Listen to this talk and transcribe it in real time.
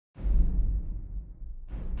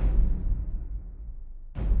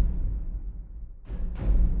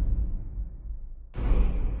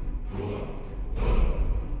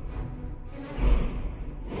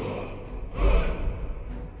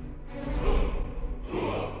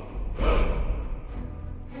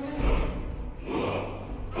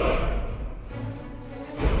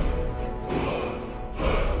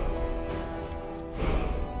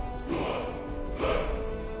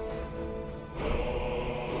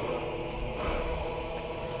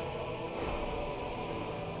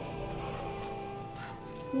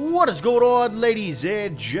What is going on, ladies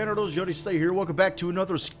and genitals? YOTESLAYA here. Welcome back to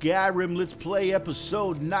another Skyrim Let's Play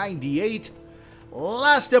episode 98.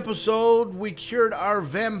 Last episode, we cured our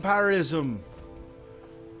vampirism.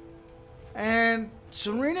 And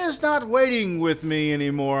Serena's not waiting with me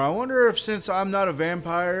anymore. I wonder if since I'm not a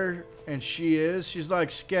vampire and she is, she's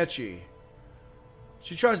like sketchy.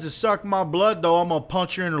 She tries to suck my blood though, I'm gonna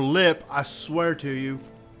punch her in her lip. I swear to you.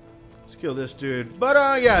 Let's kill this dude.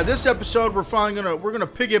 But yeah, this episode we're gonna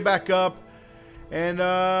pick it back up and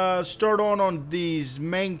start on these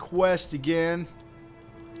main quests again.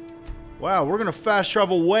 Wow, we're gonna fast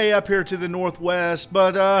travel way up here to the northwest,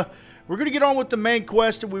 but we're gonna get on with the main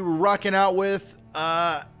quest that we were rocking out with.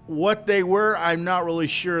 What they were, I'm not really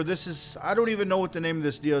sure. I don't even know what the name of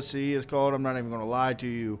this DLC is called. I'm not even gonna lie to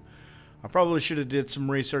you. I probably should have did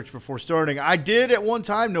some research before starting. I did at one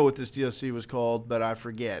time know what this DLC was called, but I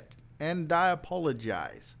forget. And I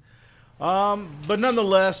apologize. But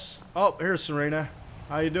nonetheless, oh, here's Serena.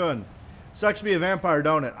 How you doing? Sucks to be a vampire,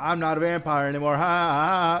 don't it? I'm not a vampire anymore. Ha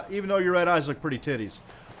ha ha. Even though your red eyes look pretty titties.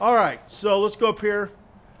 Alright, so let's go up here.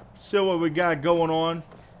 See what we got going on.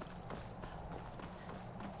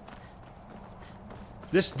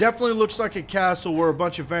 This definitely looks like a castle where a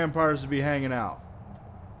bunch of vampires would be hanging out.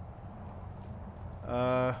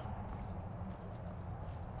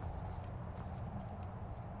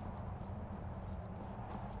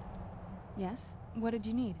 Yes? What did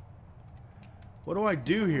you need? What do I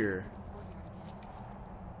do here?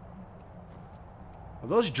 Are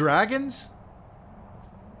those dragons?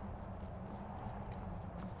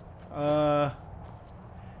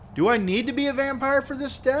 Do I need to be a vampire for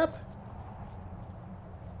this step?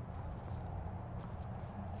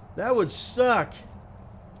 That would suck.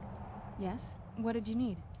 Yes? What did you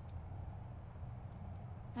need?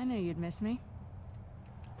 I knew you'd miss me.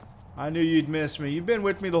 I knew you'd miss me. You've been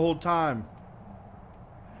with me the whole time.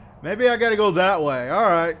 Maybe I gotta go that way.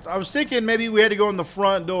 Alright. I was thinking maybe we had to go in the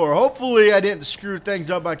front door. Hopefully I didn't screw things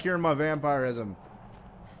up by curing my vampirism.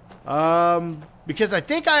 Because I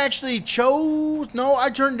think I actually chose... No, I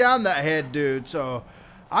turned down that head dude. So,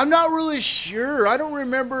 I'm not really sure. I don't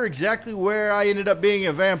remember exactly where I ended up being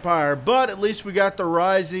a vampire. But at least we got the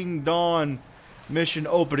Rising Dawn mission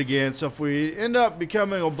open again. So if we end up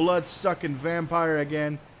becoming a blood-sucking vampire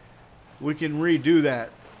again, we can redo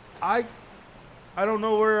that. I don't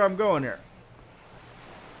know where I'm going here.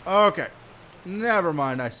 Okay. Never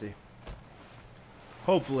mind, I see.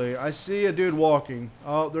 Hopefully. I see a dude walking.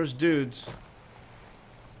 Oh, there's dudes.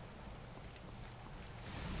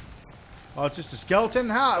 Oh, it's just a skeleton?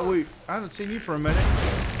 How? I haven't seen you for a minute.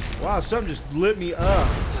 Wow, something just lit me up.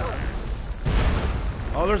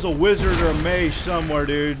 Oh, there's a wizard or a mage somewhere,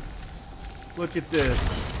 dude. Look at this.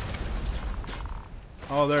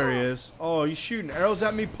 Oh, there he is. Oh, you shooting arrows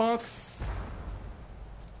at me, punk?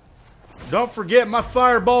 Don't forget, my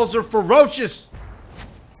fireballs are ferocious.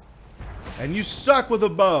 And you suck with a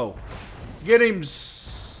bow. Get him,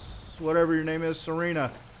 whatever your name is,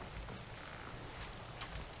 Serena.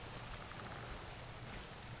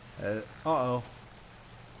 Uh-oh.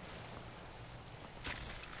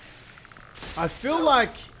 I feel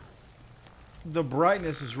like the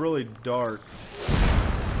brightness is really dark.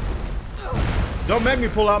 Don't make me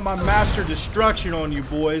pull out my master destruction on you,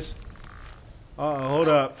 boys. Uh-oh, hold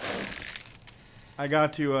up. I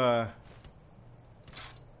got to, I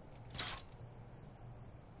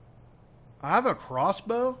have a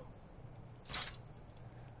crossbow?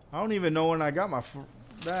 I don't even know when I got my...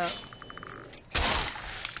 that.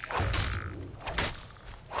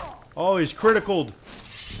 Oh, he's criticaled.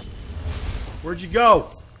 Where'd you go?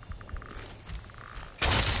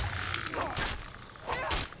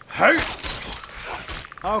 Hey!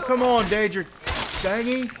 Oh, come on, Danger.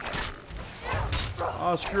 Dangy.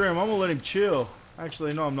 Oh, screw him. I'm gonna let him chill.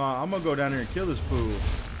 Actually, no, I'm not. I'm gonna go down here and kill this fool.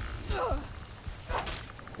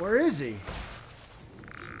 Where is he?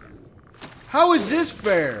 How is this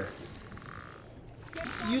fair?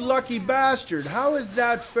 You lucky bastard. How is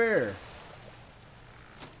that fair?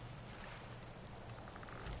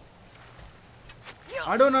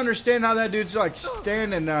 I don't understand how that dude's like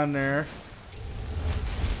standing down there.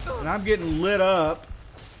 And I'm getting lit up.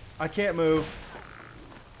 I can't move.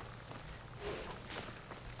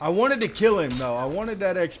 I wanted to kill him though. I wanted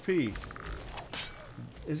that XP.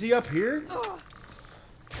 Is he up here?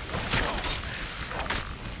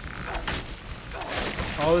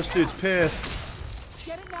 Oh, this dude's pissed.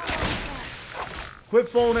 Quit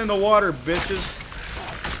falling in the water, bitches.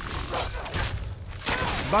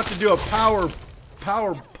 About to do a power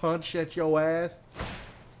punch at your ass.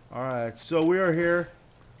 Alright, so we are here.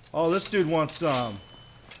 Oh, this dude wants some.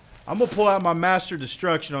 I'm gonna pull out my master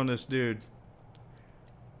destruction on this dude.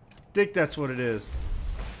 think that's what it is.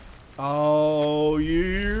 Oh,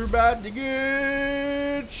 you're about to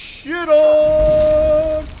get shit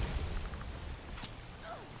on.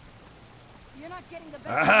 You're not getting the best.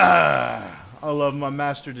 Ah, I love my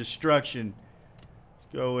master destruction. Let's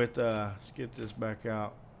go with, let's get this back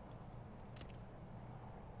out.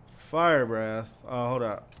 Fire breath. Oh, hold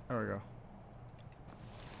up. There we go.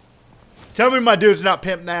 Tell me my dude's not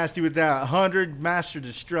pimp nasty with that. 100 master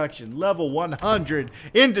destruction. Level 100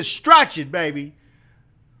 in destruction, baby.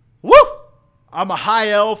 Woo! I'm a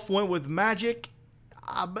high elf. Went with magic.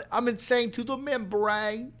 I'm insane to the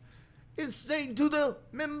membrane. Insane to the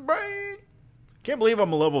membrane. Can't believe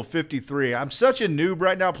I'm a level 53. I'm such a noob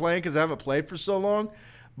right now playing because I haven't played for so long.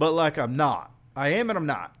 But, like, I'm not. I am and I'm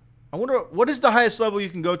not. I wonder, what is the highest level you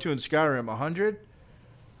can go to in Skyrim? 100?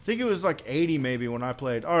 I think it was like 80 maybe when I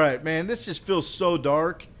played. Alright, man, this just feels so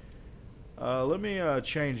dark. Let me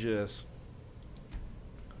change this.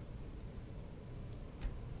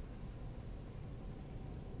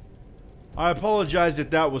 I apologize that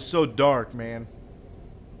that was so dark, man.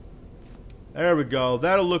 There we go.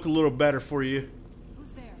 That'll look a little better for you.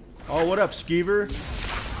 Who's there? Oh, what up, Skeever?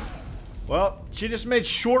 Well, she just made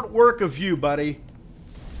short work of you, buddy.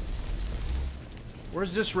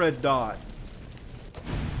 Where's this red dot?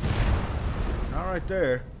 Not right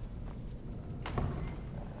there.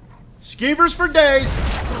 Skeevers for days.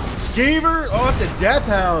 Skeever. Oh, it's a death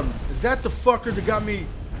hound. Is that the fucker that got me?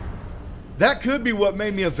 That could be what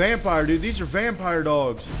made me a vampire, dude. These are vampire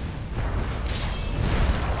dogs.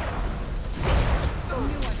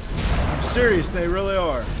 I'm serious. They really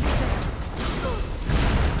are.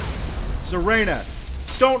 Serena,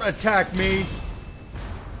 don't attack me.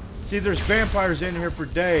 See, there's vampires in here for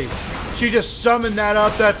days. She just summoned that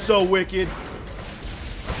up. That's so wicked.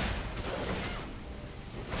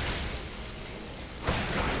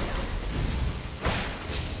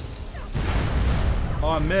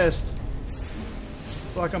 Oh, I missed.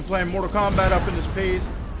 Feel like I'm playing Mortal Kombat up in this piece.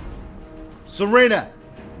 Serena,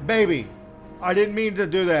 baby, I didn't mean to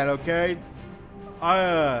do that, okay?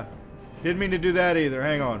 I didn't mean to do that either.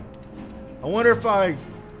 Hang on. I wonder if I...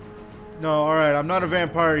 No, alright, I'm not a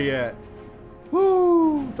vampire yet.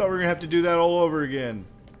 Woo! Thought we were gonna have to do that all over again.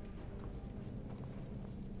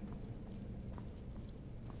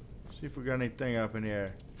 See if we got anything up in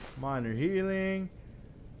here. Minor healing.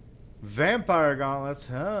 Vampire gauntlets,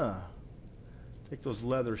 huh? Take those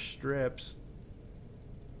leather strips.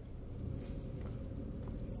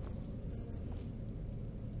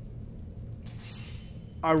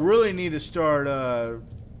 I really need to start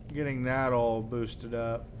getting that all boosted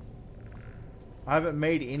up. I haven't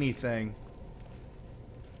made anything.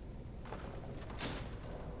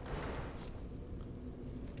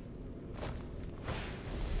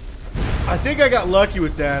 I think I got lucky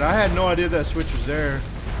with that. I had no idea that switch was there.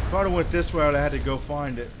 If I'd have went this way, I'd have had to go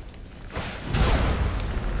find it.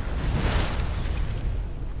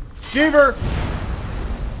 Skeever!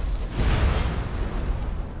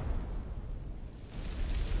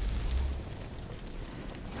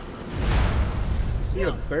 See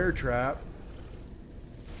a bear trap.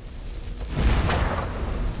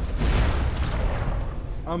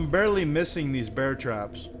 I'm barely missing these bear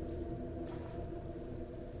traps.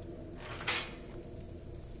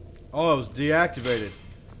 Oh, it was deactivated.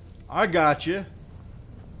 I got you.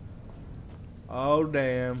 Oh,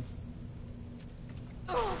 damn.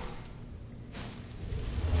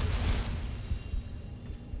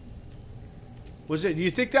 Was it, do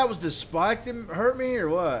you think that was the spike that hurt me or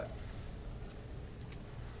what?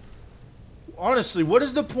 Honestly, what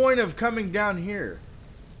is the point of coming down here?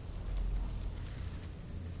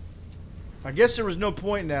 I guess there was no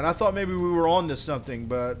point in that. I thought maybe we were on to something,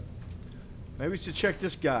 but maybe it's to check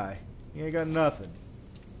this guy. He ain't got nothing.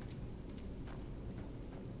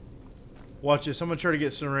 Watch this. I'm going to try to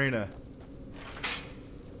get Serena.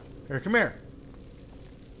 Here, come here.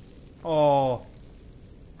 Oh.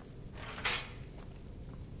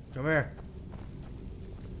 Come here.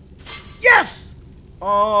 Yes!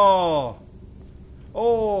 Oh.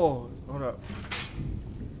 Oh. Hold up.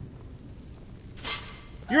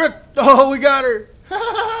 You're a... Oh, we got her.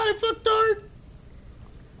 I fucked hard.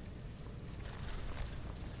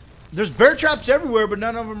 There's bear traps everywhere, but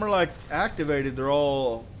none of them are like activated. They're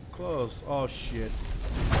all closed. Oh, shit.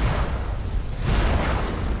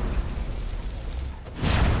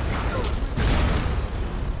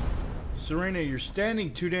 Serena, you're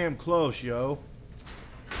standing too damn close, yo.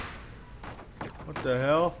 What the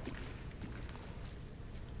hell?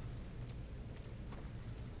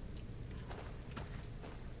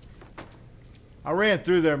 I ran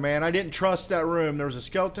through there, man. I didn't trust that room. There was a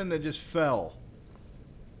skeleton that just fell.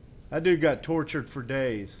 That dude got tortured for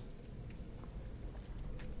days.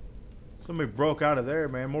 Somebody broke out of there,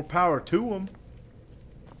 man. More power to them.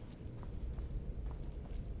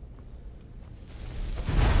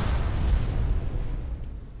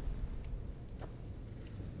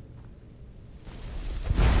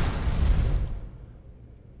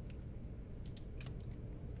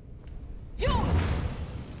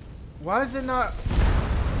 Why is it not...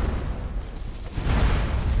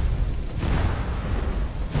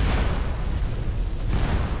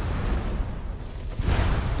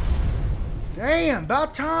 Damn,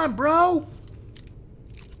 about time, bro.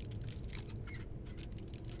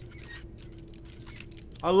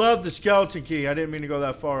 I love the skeleton key. I didn't mean to go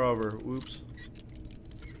that far over. Oops.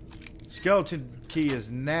 Skeleton key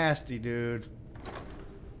is nasty, dude.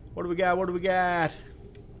 What do we got? What do we got?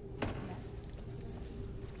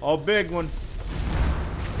 Oh, big one.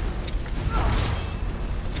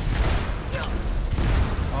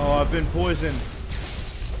 Oh, I've been poisoned.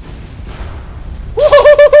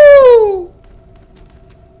 Woo-hoo-hoo-hoo!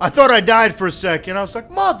 I thought I died for a second. I was like,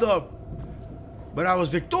 mother! But I was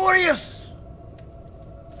victorious!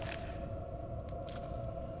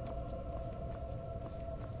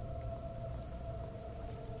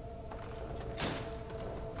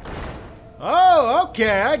 Oh,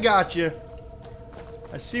 okay, I got you.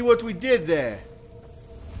 I see what we did there.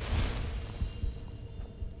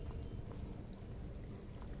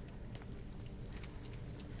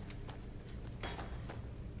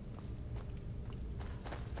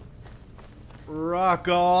 Rock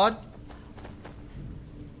on.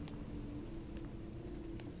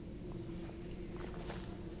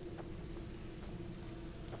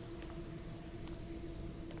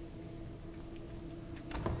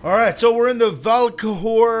 Alright, so we're in the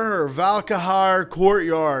Valkahar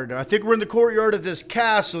courtyard. I think we're in the courtyard of this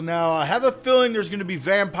castle now. I have a feeling there's going to be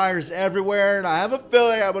vampires everywhere, and I have a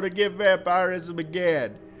feeling I'm going to get vampirism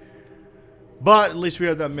again. But at least we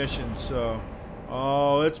have that mission, so...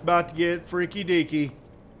 Oh, it's about to get freaky deaky.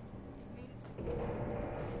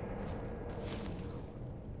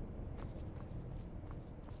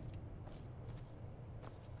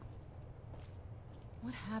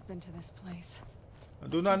 What happened to this place? I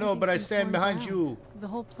do not know, but I stand behind you. The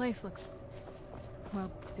whole place looks,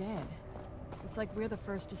 well, dead. It's like we're the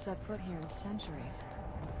first to set foot here in centuries.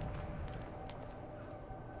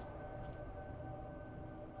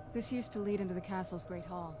 This used to lead into the castle's great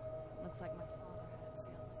hall. Looks like my father had it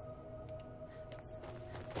sealed.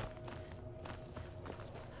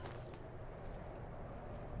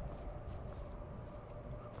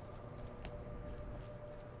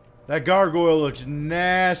 That gargoyle looks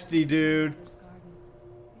nasty, dude.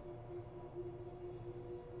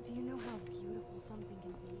 Do you know how beautiful something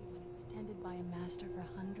can be when it's tended by a master for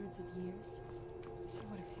hundreds of years? She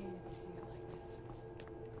would have hated to see it like this.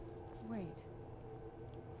 Wait.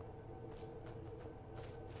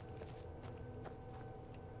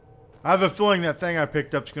 I have a feeling that thing I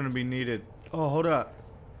picked up is going to be needed. Oh, hold up.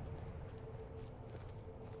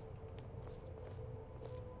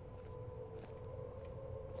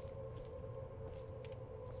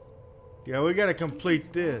 Yeah, we got to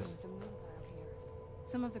complete this.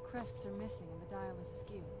 Some of the crests are missing and the dial is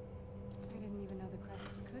askew. I didn't even know the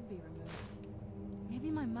crests could be removed. Maybe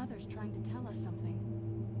my mother's trying to tell us something.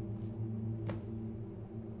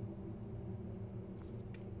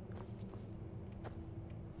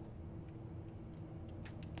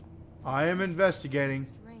 I am investigating.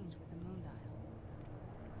 Strange with the moon dial.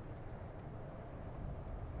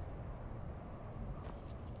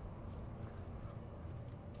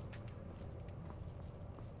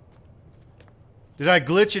 Did I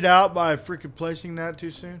glitch it out by freaking placing that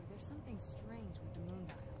too soon? There's something strange with the moon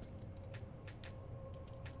dial.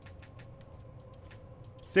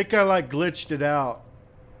 Think I like glitched it out.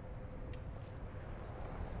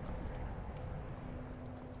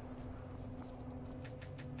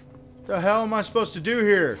 The hell am I supposed to do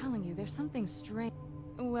here? I'm telling you, there's something strange.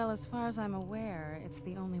 Well, as far as I'm aware, it's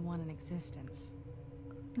the only one in existence.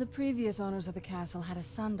 The previous owners of the castle had a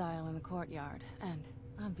sundial in the courtyard, and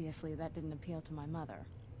obviously that didn't appeal to my mother.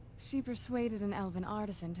 She persuaded an elven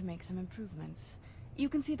artisan to make some improvements. You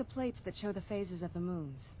can see the plates that show the phases of the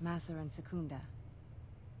moons, Maser and Secunda.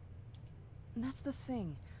 That's the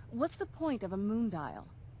thing. What's the point of a moon dial?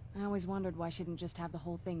 I always wondered why she didn't just have the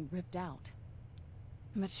whole thing ripped out.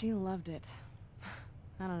 But she loved it.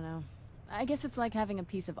 I don't know. I guess it's like having a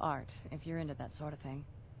piece of art, if you're into that sort of thing.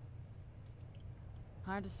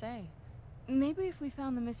 Hard to say. Maybe if we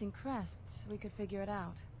found the missing crests, we could figure it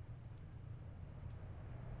out.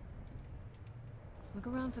 Look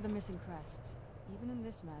around for the missing crests. Even in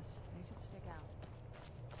this mess, they should stick out.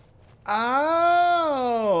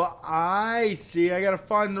 Oh, I see. I gotta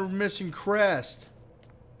find the missing crest.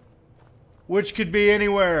 which could be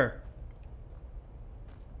anywhere.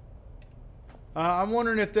 I'm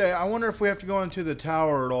wondering if I wonder if we have to go into the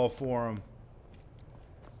tower at all for them.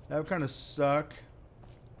 That would kind of suck.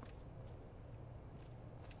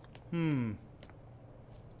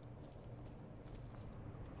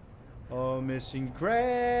 Oh, missing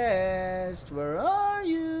crest, where are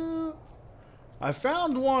you? I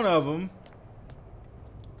found one of them.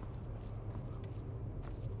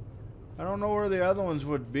 I don't know where the other ones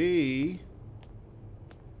would be.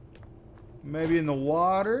 Maybe in the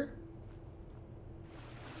water?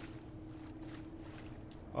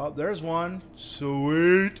 Oh, there's one.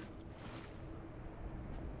 Sweet.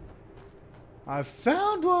 I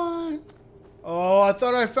found one. Oh, I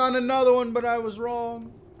thought I found another one, but I was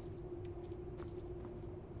wrong.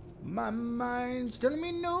 My mind's telling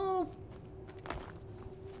me no.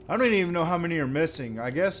 I don't even know how many are missing. I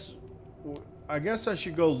guess I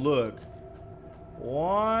should go look.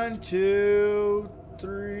 1, 2,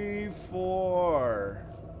 3, 4.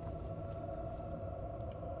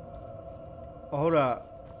 Hold up.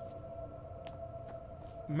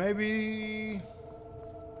 Maybe.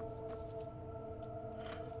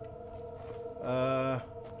 Alright,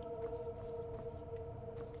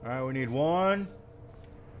 we need one.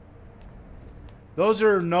 Those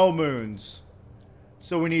are no moons.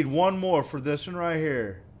 So we need one more for this one right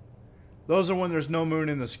here. Those are when there's no moon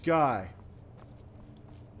in the sky.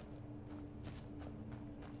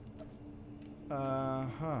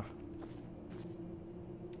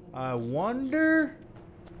 I wonder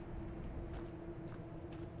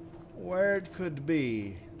where it could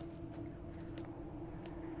be.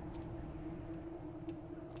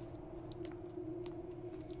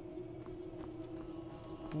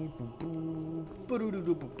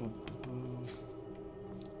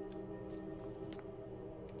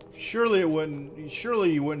 Surely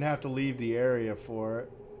you wouldn't have to leave the area for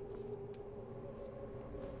it.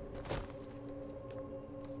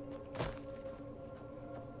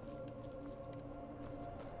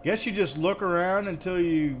 Guess you just look around until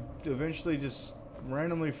you eventually just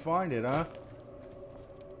randomly find it, huh?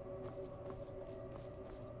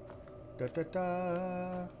 Da da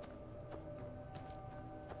da.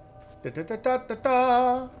 Da da da da da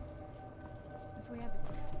da.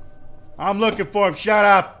 I'm looking for him. Shut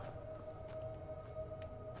up.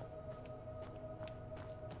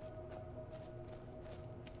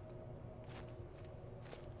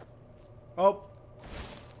 Oh.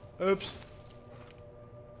 Oops.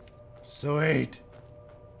 Sweet.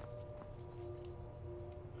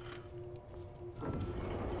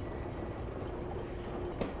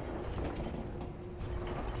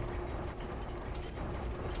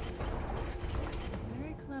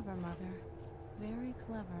 Very clever, Mother. Very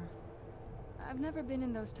clever. I've never been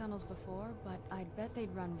in those tunnels before, but I'd bet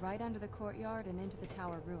they'd run right under the courtyard and into the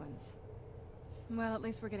tower ruins. Well, at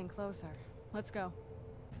least we're getting closer. Let's go.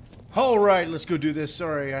 Alright, let's go do this.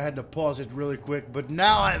 Sorry, I had to pause it really quick, but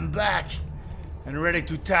now I'm back and ready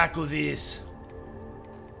to tackle this.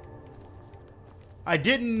 I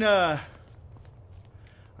didn't want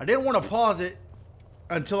to pause it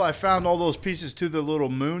until I found all those pieces to the little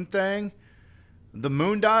moon thing. The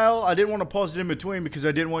moon dial, I didn't want to pause it in between because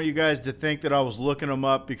I didn't want you guys to think that I was looking them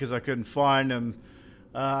up because I couldn't find them.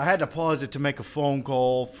 I had to pause it to make a phone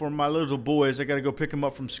call for my little boys. I got to go pick them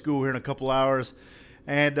up from school here in a couple hours.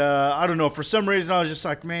 And I don't know, for some reason I was just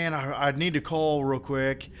like, man, I need to call real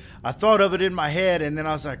quick. I thought of it in my head, and then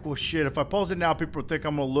I was like, well, shit, if I pause it now, people think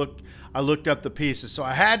I'm going to look. I looked up the pieces. So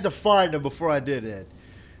I had to find them before I did it.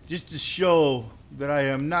 Just to show that I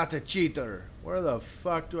am not a cheater. Where the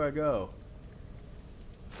fuck do I go?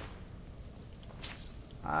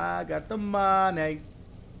 I got the money.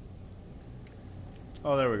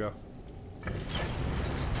 Oh, there we go.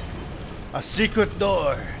 A secret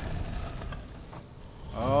door.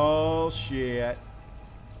 Oh, shit.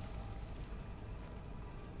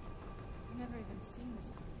 I've never even seen this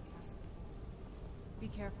part of the castle. Be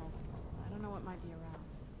careful. I don't know what might be around.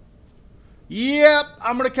 Yep,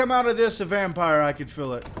 I'm gonna come out of this a vampire. I can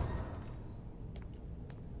feel it.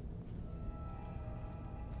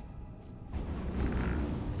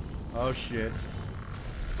 Oh, shit.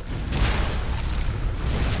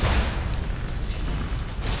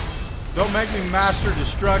 Don't make me master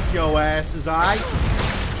destruct yo asses, aight?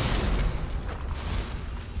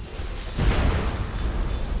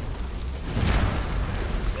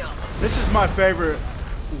 This is my favorite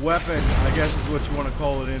weapon, I guess is what you want to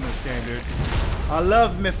call it in this game, dude. I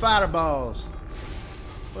love me fireballs.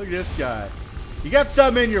 Look at this guy. You got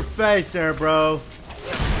something in your face there, bro.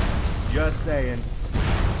 Just saying.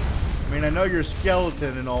 I mean, I know you're a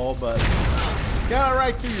skeleton and all, but it's got it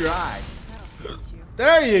right through your eye. That'll teach you.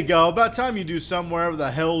 There you go. About time you do something wherever the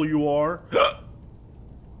hell you are.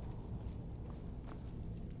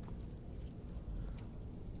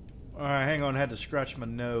 Alright, hang on. I had to scratch my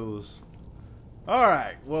nose.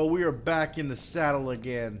 Alright, well, we are back in the saddle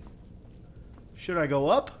again. Should I go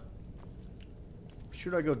up?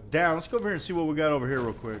 Should I go down? Let's go over here and see what we got over here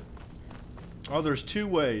real quick. Oh, there's two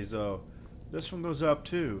ways, though. This one goes up,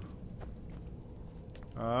 too.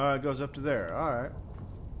 It goes up to there. Alright.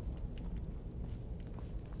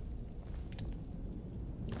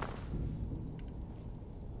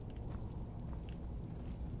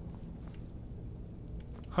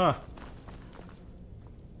 Huh.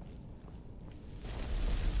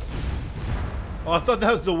 Oh, I thought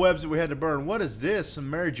that was the webs that we had to burn. What is this? Some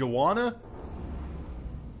marijuana?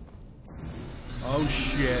 Oh,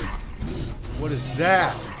 shit. What is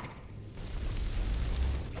that?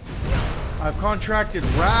 I've contracted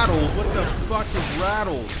rattles. What the fuck is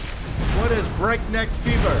rattles? What is breakneck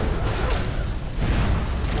fever?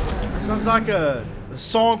 Sounds like a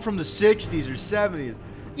song from the 60s or 70s.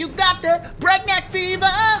 You got that breakneck fever!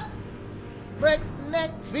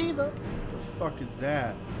 Breakneck fever. What the fuck is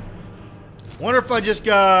that? Wonder if I just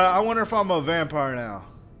got... I wonder if I'm a vampire now.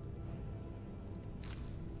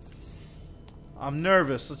 I'm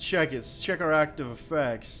nervous. Let's check it. Let's check our active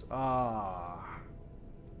effects. I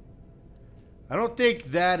don't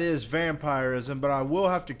think that is vampirism, but I will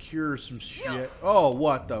have to cure some shit. Oh,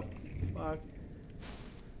 what the fuck?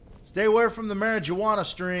 Stay away from the marijuana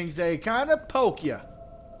strings. They kind of poke you.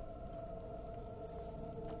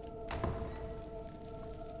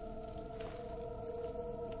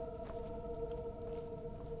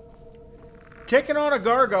 Taking on a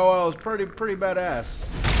gargoyle is pretty badass.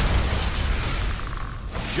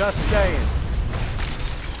 Just saying.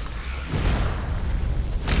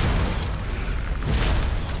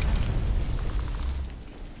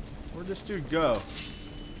 Where'd this dude go?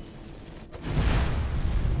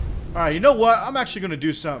 Alright, you know what? I'm actually going to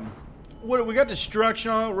do something. What, we got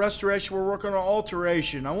destruction on restoration. We're working on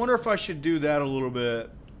alteration. I wonder if I should do that a little bit.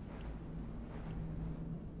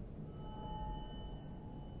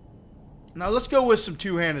 Now let's go with some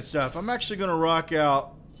two-handed stuff. I'm actually going to rock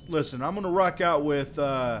out. Listen, I'm going to rock out with. Do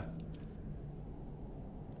I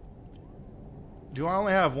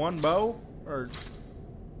only have one bow? Or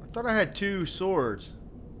I thought I had two swords.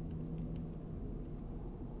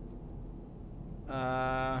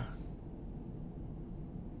 I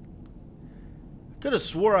could have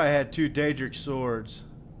swore I had two Daedric swords.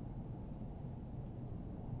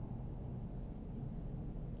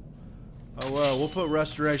 Oh well, we'll put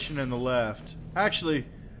restoration in the left. Actually,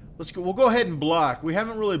 let's go. We'll go ahead and block. We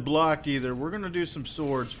haven't really blocked either. We're gonna do some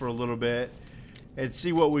swords for a little bit and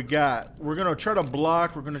see what we got. We're gonna try to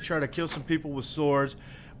block. We're gonna try to kill some people with swords.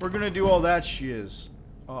 We're gonna do all that shiz.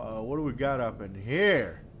 Uh-oh, what do we got up in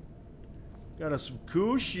here? Got us some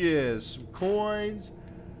cool shiz, some coins.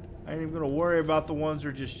 I ain't even gonna worry about the ones that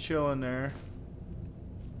are just chilling there.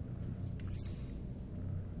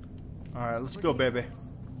 All right, let's go, baby.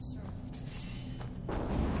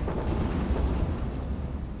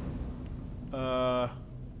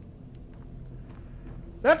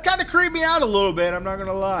 That kind of creeped me out a little bit, I'm not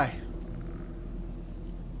gonna lie.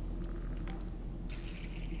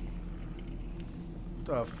 What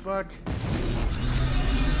the fuck?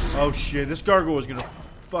 Oh shit, this gargoyle is gonna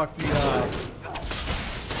fuck me up.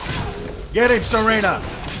 Get him, Serena!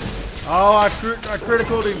 Oh, I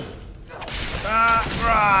criticaled him.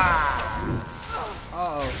 Uh-oh,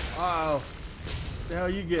 uh-oh. What the hell are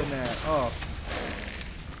you getting at? Oh.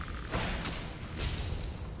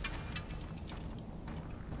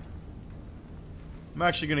 I'm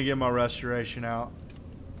actually going to get my restoration out.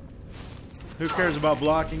 Who cares about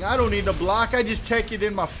blocking? I don't need to block. I just take it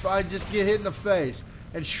in my... I just get hit in the face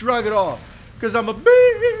and shrug it off. Because I'm a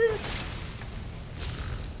beast.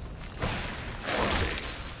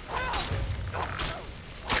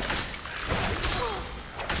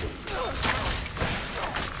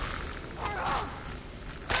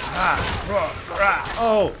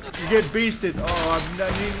 Oh, you get beasted. Oh,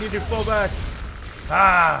 I need to fall back.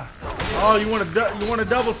 Ah. Oh, you want to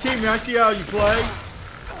double team me? I see how you play.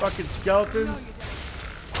 Fucking skeletons.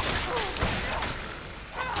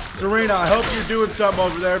 Serena, I hope you're doing something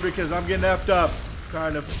over there because I'm getting effed up,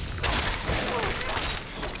 kind of.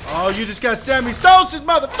 Oh, you just got Sammy Sosa's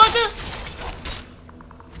motherfucker.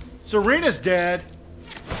 Serena's dead.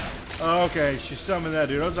 Oh, okay, she summoned that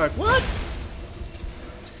dude. I was like, what?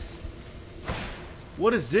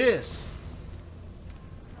 What is this?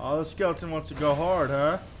 Oh, the skeleton wants to go hard,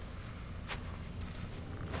 huh?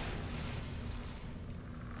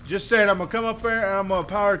 Just saying, I'm gonna come up there and I'm gonna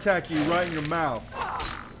power attack you right in your mouth.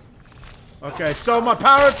 Okay, so my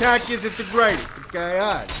power attack isn't the greatest. Okay,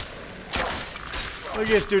 alright. Look at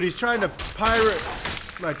this dude. He's trying to pirate,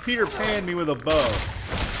 like Peter Pan me with a bow.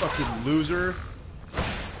 Fucking loser.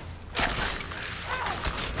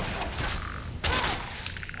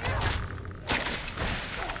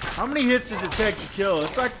 How many hits does it take to kill?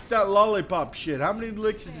 It's like that lollipop shit. How many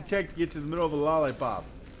licks does it take to get to the middle of a lollipop?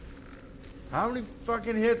 How many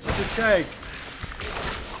fucking hits does it take?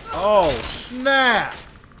 Oh, snap.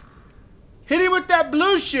 Hit him with that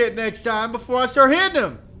blue shit next time before I start hitting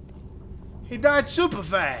him. He died super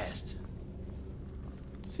fast.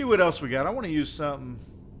 Let's see what else we got. I want to use something.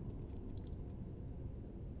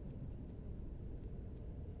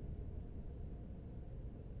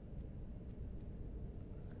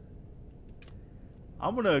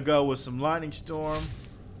 I'm gonna go with some lightning storm.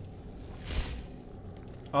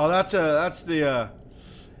 Oh, that's the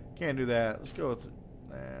can't do that. Let's go with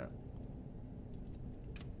that.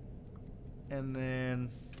 And then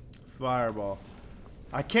fireball.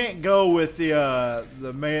 I can't go with the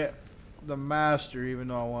master, even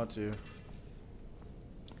though I want to.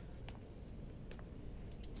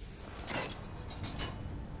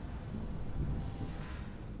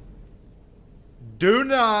 Do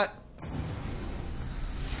not.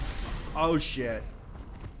 Oh shit.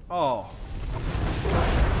 Oh.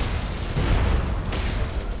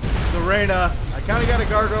 Serena, I kind of got a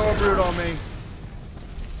gargoyle brood on me.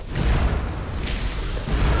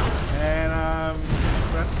 And I'm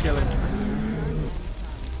about to kill him.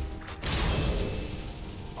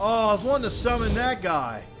 Oh, I was wanting to summon that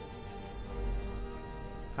guy.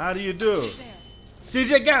 How do you do?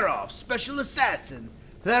 CJ Garoff, special assassin.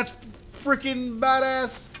 That's freaking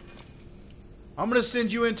badass. I'm gonna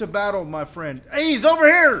send you into battle, my friend. Hey, he's over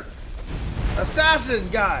here! Assassin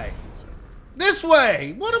guy! This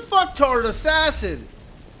way! What a fucktard assassin!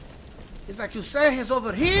 It's like you say he's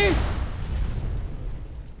over here?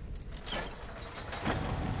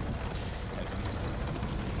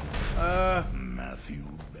 Matthew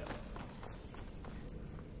Bell.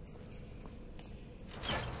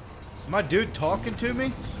 Is my dude talking to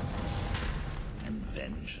me? And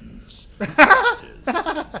vengeance.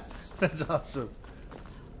 That's awesome.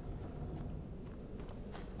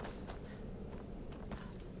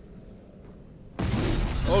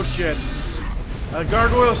 Oh shit. A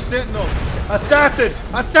gargoyle sentinel. Assassin!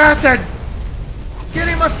 Assassin! Get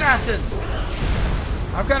him, assassin!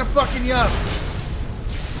 I'm kind of fucking you up.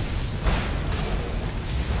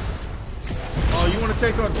 Oh, you want to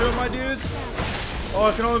take on two of my dudes? Oh,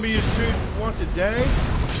 it can only be used once a day?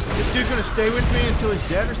 This dude's gonna stay with me until he's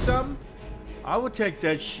dead or something? I would take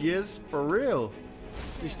that shiz for real.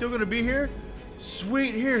 You still gonna be here?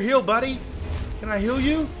 Sweet, here, heal, buddy. Can I heal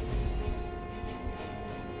you?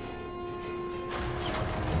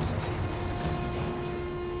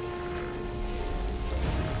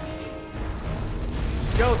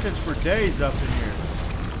 Skeletons for days up in here.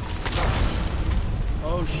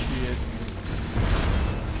 Oh shit.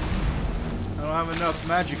 I don't have enough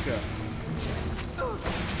magicka.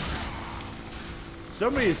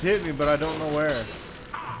 Somebody has hit me, but I don't know where.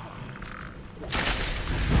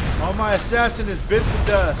 Oh, my assassin has bit the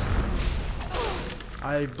dust.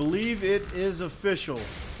 I believe it is official.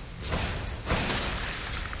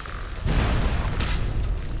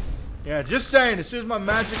 Yeah, just saying. As soon as my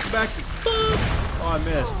magic's back to... Oh, I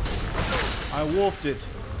missed. I wolfed it.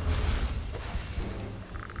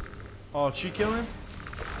 Oh, did she kill him?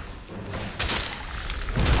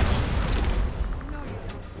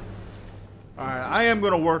 Alright, I am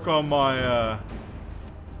going to work on my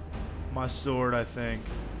my sword, I think.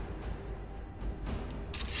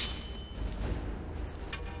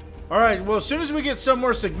 Alright, well, as soon as we get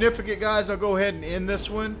somewhere significant, guys, I'll go ahead and end this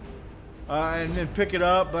one. And then pick it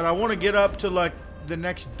up. But I want to get up to, like, the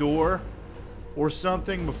next door or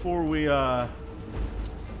something before we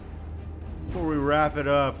wrap it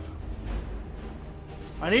up.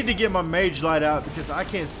 I need to get my mage light out because I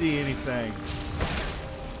can't see anything.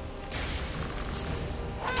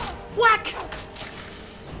 Whack!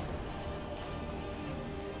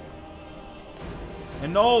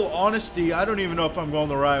 In all honesty, I don't even know if I'm going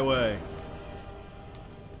the right way.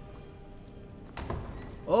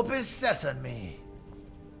 Open sesame.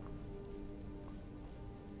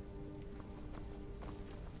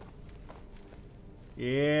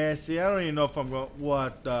 Yeah, see, I don't even know if I'm going...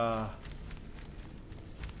 What,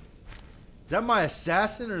 Is that my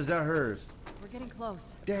assassin or is that hers? We're getting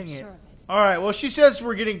close. Dang it. Sure of it. Alright, well, she says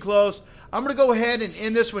we're getting close. I'm going to go ahead and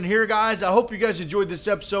end this one here, guys. I hope you guys enjoyed this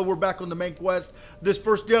episode. We're back on the main quest, this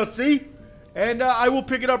first DLC. And I will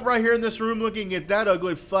pick it up right here in this room looking at that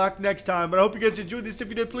ugly fuck next time. But I hope you guys enjoyed this. If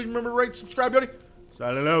you did, please remember to rate, subscribe, buddy.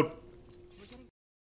 Signing out.